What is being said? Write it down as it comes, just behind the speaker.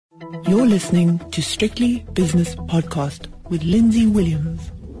You're listening to Strictly Business Podcast with Lindsay Williams.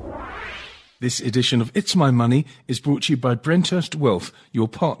 This edition of It's My Money is brought to you by Brenthurst Wealth, your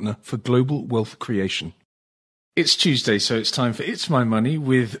partner for global wealth creation. It's Tuesday, so it's time for It's My Money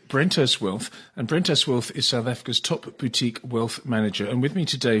with Brenthurst Wealth. And Brenthurst Wealth is South Africa's top boutique wealth manager. And with me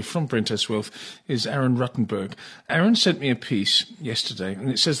today from Brenthurst Wealth is Aaron Ruttenberg. Aaron sent me a piece yesterday, and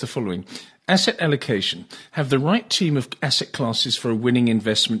it says the following. Asset allocation. Have the right team of asset classes for a winning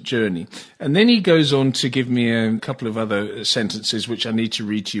investment journey. And then he goes on to give me a couple of other sentences which I need to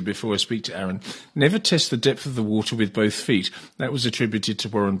read to you before I speak to Aaron. Never test the depth of the water with both feet. That was attributed to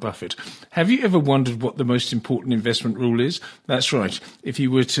Warren Buffett. Have you ever wondered what the most important investment rule is? That's right. If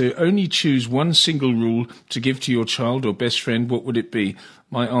you were to only choose one single rule to give to your child or best friend, what would it be?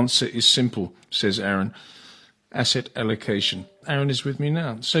 My answer is simple, says Aaron. Asset allocation. Aaron is with me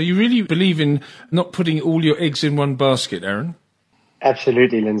now. So you really believe in not putting all your eggs in one basket, Aaron?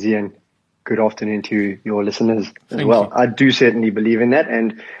 Absolutely, Lindsay, and good afternoon to your listeners as Thank well. you. I do certainly believe in that,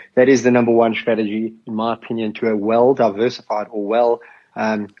 and that is the number one strategy, in my opinion, to a well-diversified or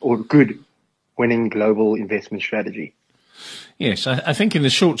good winning global investment strategy. Yes, I think in the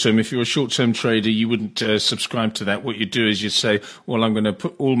short term, if you're a short-term trader, you wouldn't subscribe to that. What you do is you say, well, I'm going to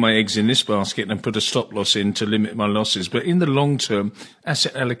put all my eggs in this basket and put a stop loss in to limit my losses. But in the long term,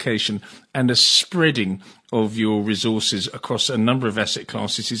 asset allocation and a spreading of your resources across a number of asset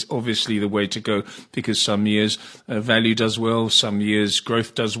classes is obviously the way to go, because some years value does well, some years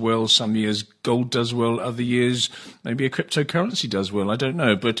growth does well, some years gold does well, other years maybe a cryptocurrency does well. I don't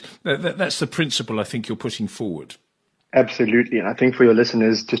know, but that's the principle I think you're putting forward. Absolutely. And I think for your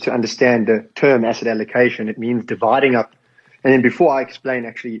listeners, just to understand the term asset allocation, it means dividing up. And then before I explain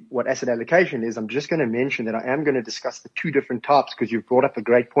actually what asset allocation is, I'm just going to mention that I am going to discuss the two different types, because you've brought up a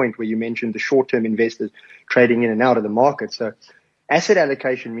great point where you mentioned the short-term investors trading in and out of the market. So asset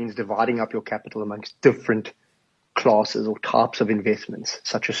allocation means dividing up your capital amongst different classes or types of investments,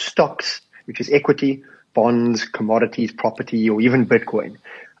 such as stocks, which is equity, bonds, commodities, property, or even Bitcoin.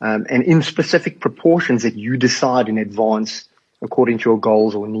 And in specific proportions that you decide in advance according to your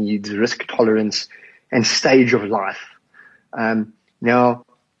goals or needs, risk tolerance, and stage of life. Now,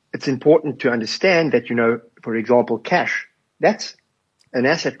 it's important to understand that, for example, cash, that's an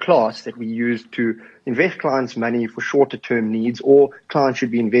asset class that we use to invest clients' money for shorter term needs, or clients should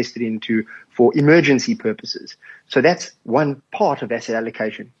be invested into for emergency purposes. So that's one part of asset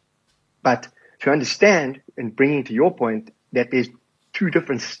allocation. But to understand, and bringing to your point, that there's two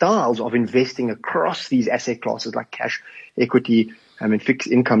different styles of investing across these asset classes like cash, equity, and fixed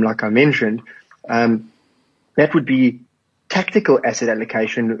income, like I mentioned, that would be tactical asset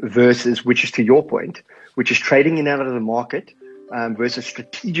allocation versus, which is to your point, which is trading in and out of the market, versus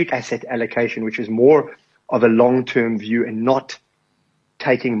strategic asset allocation, which is more of a long-term view and not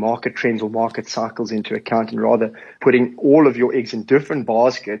taking market trends or market cycles into account, and rather putting all of your eggs in different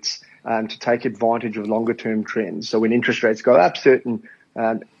baskets to take advantage of longer-term trends. So when interest rates go up, certain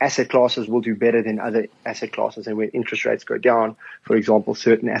asset classes will do better than other asset classes. And when interest rates go down, for example,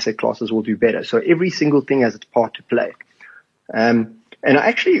 certain asset classes will do better. So every single thing has its part to play. And I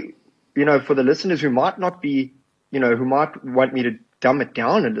actually, for the listeners who might not be, who might want me to dumb it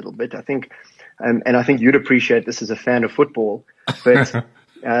down a little bit, I think, and I think you'd appreciate this as a fan of football, but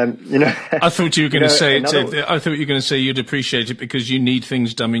I thought you were going to say it. I thought you were going to say you'd appreciate it because you need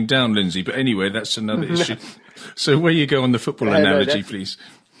things dumbing down, Lindsay. But anyway, that's another issue. So where you go on the football analogy, please?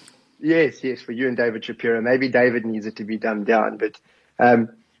 Yes, for you and David Shapiro. Maybe David needs it to be dumbed down. But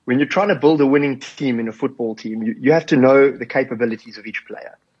when you're trying to build a winning team in a football team, you have to know the capabilities of each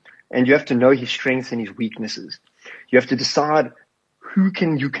player, and you have to know his strengths and his weaknesses. You have to decide who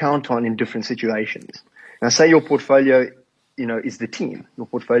can you count on in different situations. Now, say your portfolio is the team. Your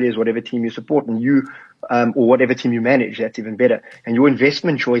portfolio is whatever team you support, and you, or whatever team you manage. That's even better. And your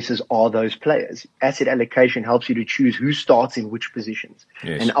investment choices are those players. Asset allocation helps you to choose who starts in which positions.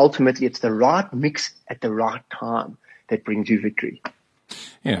 Yes. And ultimately, it's the right mix at the right time that brings you victory.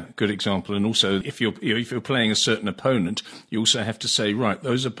 Yeah, good example. And also, if you're playing a certain opponent, you also have to say, right,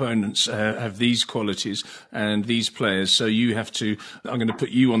 those opponents have these qualities and these players. So you have to, I'm going to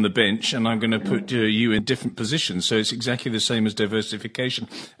put you on the bench and I'm going to put you in different positions. So it's exactly the same as diversification.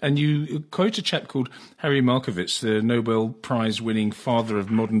 And you quote a chap called Harry Markowitz, the Nobel Prize winning father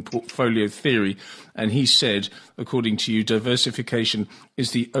of modern portfolio theory. And he said, according to you, diversification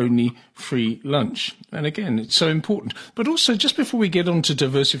is the only free lunch. And again, it's so important. But also, just before we get on to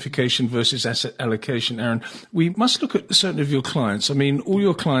diversification versus asset allocation, Aaron, we must look at certain of your clients. I mean, all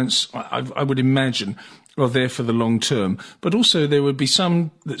your clients, I would imagine, are there for the long term. But also there would be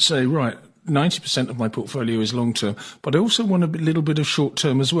some that say, right, 90% of my portfolio is long-term, but I also want a little bit of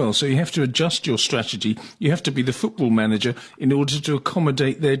short-term as well. So you have to adjust your strategy. You have to be the football manager in order to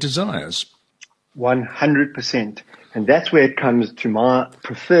accommodate their desires. 100%. And that's where it comes to my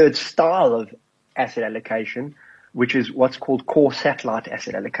preferred style of asset allocation, which is what's called core satellite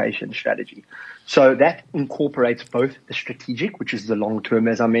asset allocation strategy. So that incorporates both the strategic, which is the long term,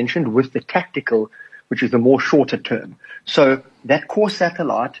 as I mentioned, with the tactical, which is the more shorter term. So that core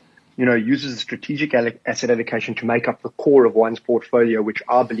satellite, uses the strategic asset allocation to make up the core of one's portfolio, which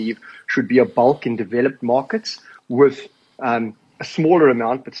I believe should be a bulk in developed markets with a smaller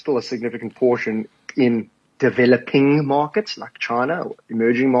amount, but still a significant portion in developing markets like China or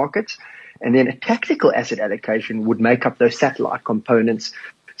emerging markets. And then a tactical asset allocation would make up those satellite components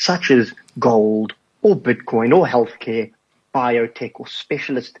such as gold or Bitcoin or healthcare, biotech or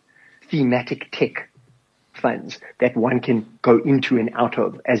specialist thematic tech funds that one can go into and out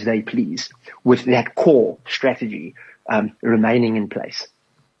of as they please, with that core strategy remaining in place.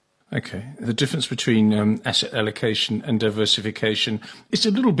 Okay. The difference between asset allocation and diversification is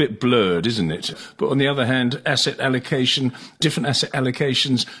a little bit blurred, isn't it? But on the other hand, different asset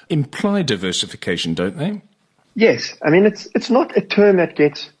allocations imply diversification, don't they? Yes. I mean, it's not a term that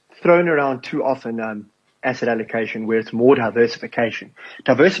gets thrown around too often, asset allocation, where it's more diversification.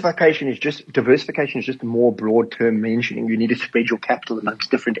 Diversification is just a more broad term mentioning you need to spread your capital amongst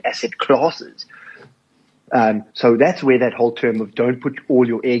different asset classes. So that's where that whole term of don't put all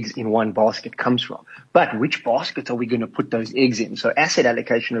your eggs in one basket comes from. But which baskets are we going to put those eggs in? So asset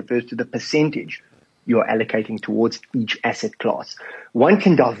allocation refers to the percentage you're allocating towards each asset class. One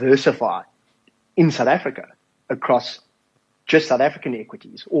can diversify in South Africa across just South African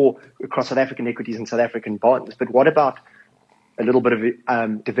equities or across South African equities and South African bonds. But what about a little bit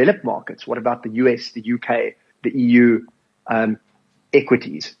of developed markets? What about the US, the UK, the EU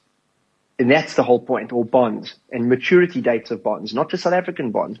equities? And that's the whole point, or bonds and maturity dates of bonds, not just South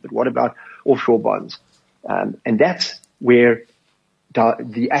African bonds, but what about offshore bonds? And that's where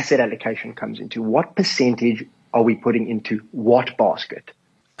the asset allocation comes into. What percentage are we putting into what basket?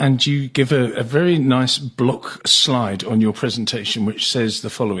 And you give a very nice block slide on your presentation which says the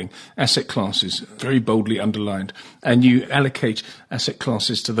following: asset classes, very boldly underlined, and you allocate asset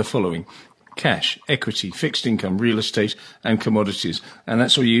classes to the following: cash, equity, fixed income, real estate, and commodities. And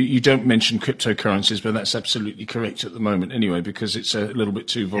that's all. You don't mention cryptocurrencies, but that's absolutely correct at the moment anyway, because it's a little bit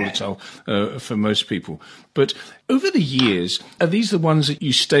too volatile for most people. But over the years, are these the ones that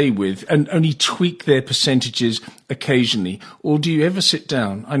you stay with and only tweak their percentages occasionally? Or do you ever sit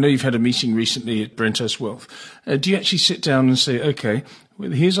down? I know you've had a meeting recently at Brenthurst Wealth. Do you actually sit down and say, okay,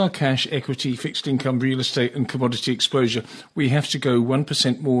 well, here's our cash, equity, fixed income, real estate and commodity exposure. We have to go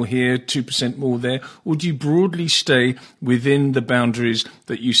 1% more here, 2% more there. Or do you broadly stay within the boundaries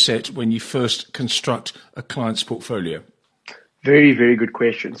that you set when you first construct a client's portfolio? Very, very good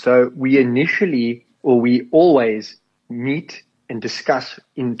question. So we always meet and discuss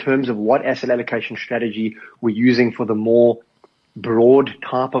in terms of what asset allocation strategy we're using for the more broad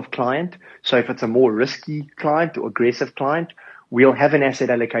type of client. So if it's a more risky client or aggressive client, we'll have an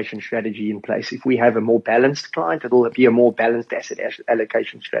asset allocation strategy in place. If we have a more balanced client, it'll be a more balanced asset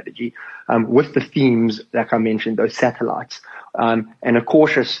allocation strategy with the themes, like I mentioned, those satellites. And a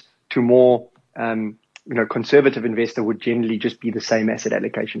cautious to more conservative investor would generally just be the same asset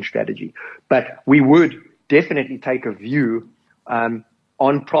allocation strategy. But we would definitely take a view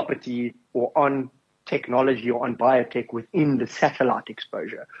on property or on technology or on biotech within the satellite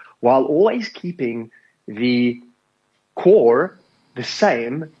exposure, while always keeping the core the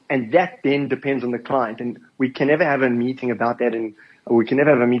same, and that then depends on the client. And we can never have a meeting about that,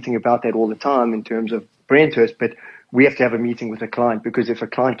 all the time in terms of Brenthurst, but we have to have a meeting with a client, because if a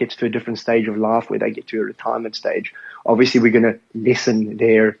client gets to a different stage of life where they get to a retirement stage, obviously we're going to lessen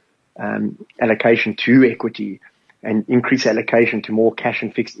their allocation to equity and increase allocation to more cash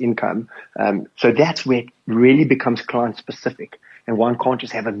and fixed income. So that's where it really becomes client specific, and one can't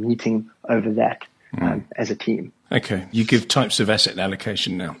just have a meeting over that as a team. Okay. You give types of asset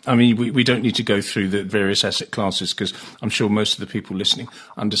allocation now. I mean, we don't need to go through the various asset classes, because I'm sure most of the people listening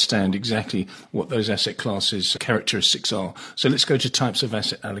understand exactly what those asset classes' characteristics are. So let's go to types of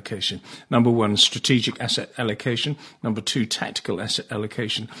asset allocation. Number 1, strategic asset allocation. Number 2, tactical asset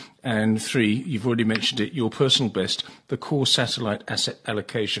allocation. And 3, you've already mentioned it, your personal best, the core satellite asset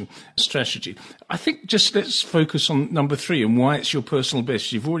allocation strategy. I think just let's focus on number 3 and why it's your personal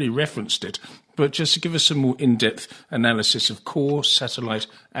best. You've already referenced it, but just to give us some more in-depth analysis of core satellite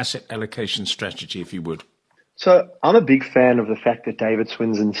asset allocation strategy, if you would. So I'm a big fan of the fact that David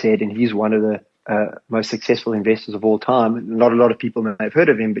Swinson said, and he's one of the most successful investors of all time. Not a lot of people may have heard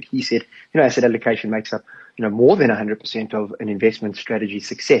of him, but he said, asset allocation makes up, more than 100% of an investment strategy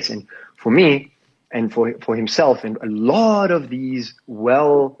success. And for me and for himself and a lot of these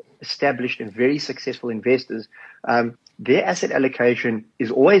well-established and very successful investors, their asset allocation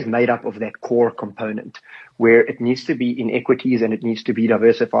is always made up of that core component where it needs to be in equities and it needs to be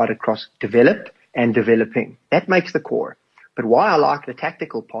diversified across developed and developing. That makes the core. But why I like the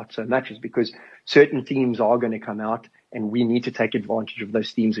tactical part so much is because certain themes are going to come out and we need to take advantage of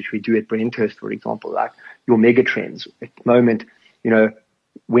those themes, which we do at Brenthurst, for example, like your mega trends. At the moment,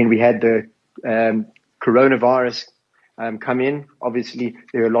 when we had the coronavirus come in, obviously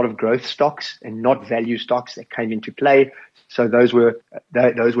there are a lot of growth stocks and not value stocks that came into play. So those were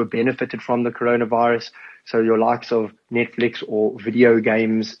benefited from the coronavirus. So your likes of Netflix or video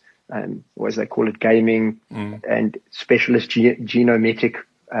games, or as they call it, gaming, and specialist genomic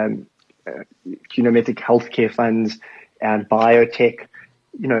healthcare funds and biotech,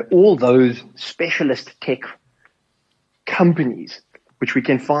 all those specialist tech companies, which we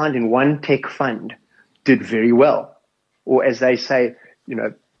can find in one tech fund, did very well. Or as they say,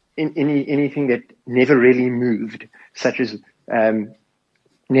 in anything that never really moved, such as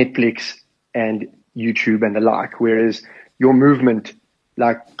Netflix and YouTube and the like, whereas your movement,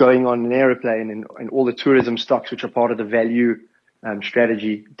 like going on an airplane and all the tourism stocks, which are part of the value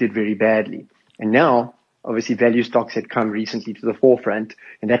strategy, did very badly. And now, obviously, value stocks had come recently to the forefront,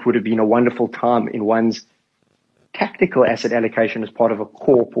 and that would have been a wonderful time in one's tactical asset allocation as part of a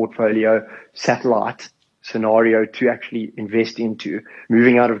core portfolio satellite scenario to actually invest into,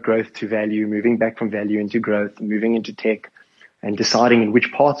 moving out of growth to value, moving back from value into growth, moving into tech, and deciding in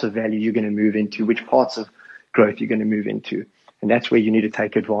which parts of value you're going to move into, which parts of growth you're going to move into. And that's where you need to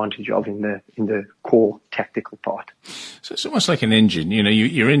take advantage of in the core tactical part. So it's almost like an engine.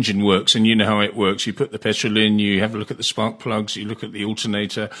 Your engine works and you know how it works. You put the petrol in, you have a look at the spark plugs, you look at the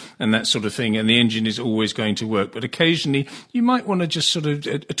alternator and that sort of thing, and the engine is always going to work. But occasionally you might want to just sort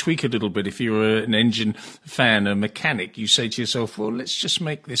of tweak a little bit. If you're an engine fan, a mechanic, you say to yourself, well, let's just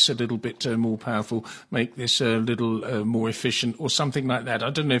make this a little bit more powerful, make this a little more efficient or something like that.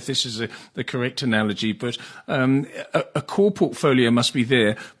 I don't know if this is the correct analogy, but a core portfolio must be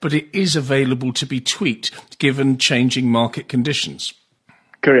there, but it is available to be tweaked given changing market conditions.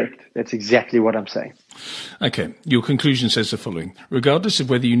 Correct. That's exactly what I'm saying. Okay. Your conclusion says the following. Regardless of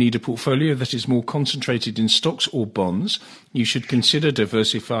whether you need a portfolio that is more concentrated in stocks or bonds, you should consider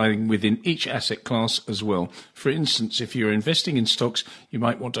diversifying within each asset class as well. For instance, if you're investing in stocks, you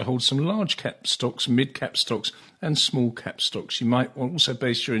might want to hold some large cap stocks, mid cap stocks, and small cap stocks. You might also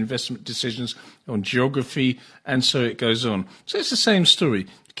base your investment decisions on geography, and so it goes on. So it's the same story.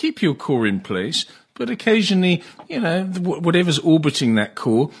 Keep your core in place, but occasionally, whatever's orbiting that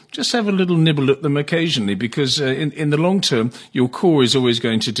core, just have a little nibble at them occasionally, because in the long term, your core is always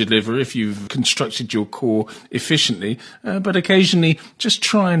going to deliver if you've constructed your core efficiently. But occasionally, just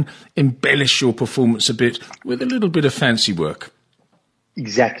try and embellish your performance a bit with a little bit of fancy work.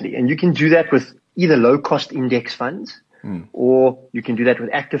 Exactly. And you can do that with either low-cost index funds, or you can do that with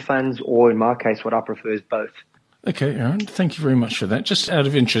active funds, or in my case, what I prefer is both. Okay, Aaron, thank you very much for that. Just out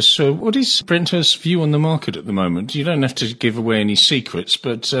of interest, so what is Brenthurst's view on the market at the moment? You don't have to give away any secrets,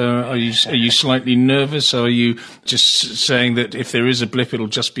 but are you slightly nervous? Are you just saying that if there is a blip, it'll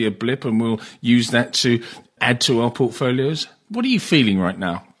just be a blip and we'll use that to add to our portfolios? What are you feeling right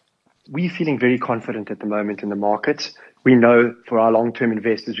now? We're feeling very confident at the moment in the markets. We know for our long-term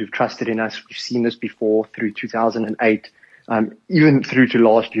investors who've trusted in us, we've seen this before through 2008, even through to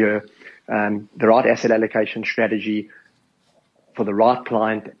last year. The right asset allocation strategy for the right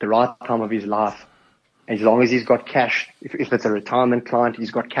client at the right time of his life. As long as he's got cash, if it's a retirement client,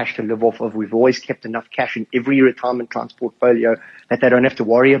 he's got cash to live off of. We've always kept enough cash in every retirement client's portfolio that they don't have to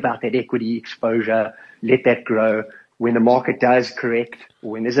worry about that equity exposure. Let that grow. When the market does correct,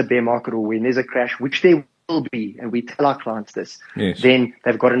 or when there's a bear market, or when there's a crash, which there will be, and we tell our clients this, then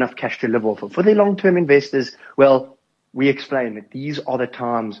they've got enough cash to live off of. For the long-term investors, well, we explain that these are the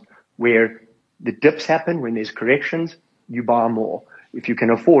times where the dips happen, when there's corrections, you buy more. If you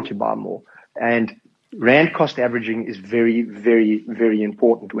can afford to buy more. And rand cost averaging is very, very, very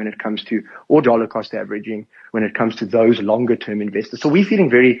important when it comes to, or dollar cost averaging, when it comes to those longer term investors. So we're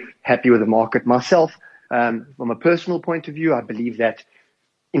feeling very happy with the market. Myself, from a personal point of view, I believe that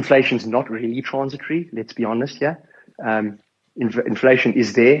inflation's not really transitory. Let's be honest here. Inflation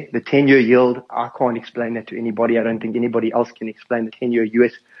is there. The 10-year yield, I can't explain that to anybody. I don't think anybody else can explain the 10-year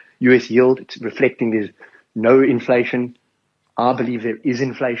US yield. It's reflecting there's no inflation. I believe there is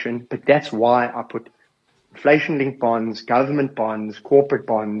inflation, but that's why I put inflation-linked bonds, government bonds, corporate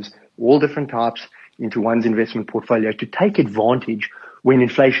bonds, all different types, into one's investment portfolio to take advantage when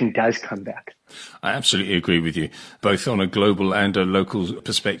inflation does come back. I absolutely agree with you, both on a global and a local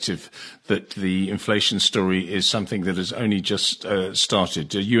perspective, that the inflation story is something that has only just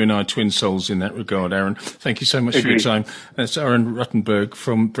started. You and I are twin souls in that regard, Aaron. Thank you so much for your time. That's Aaron Ruttenberg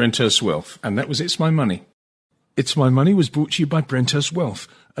from Brenthurst Wealth, and that was It's My Money. It's My Money was brought to you by Brenthurst Wealth,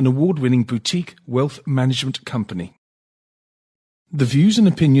 an award-winning boutique wealth management company. The views and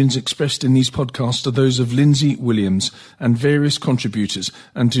opinions expressed in these podcasts are those of Lindsay Williams and various contributors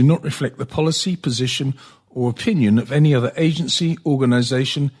and do not reflect the policy, position or opinion of any other agency,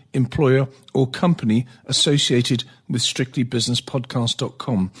 organisation, employer or company associated with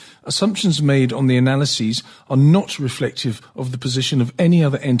strictlybusinesspodcast.com. Assumptions made on the analyses are not reflective of the position of any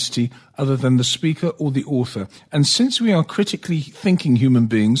other entity other than the speaker or the author. And since we are critically thinking human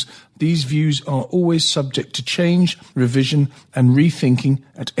beings, these views are always subject to change, revision and rethinking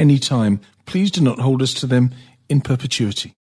at any time. Please do not hold us to them in perpetuity.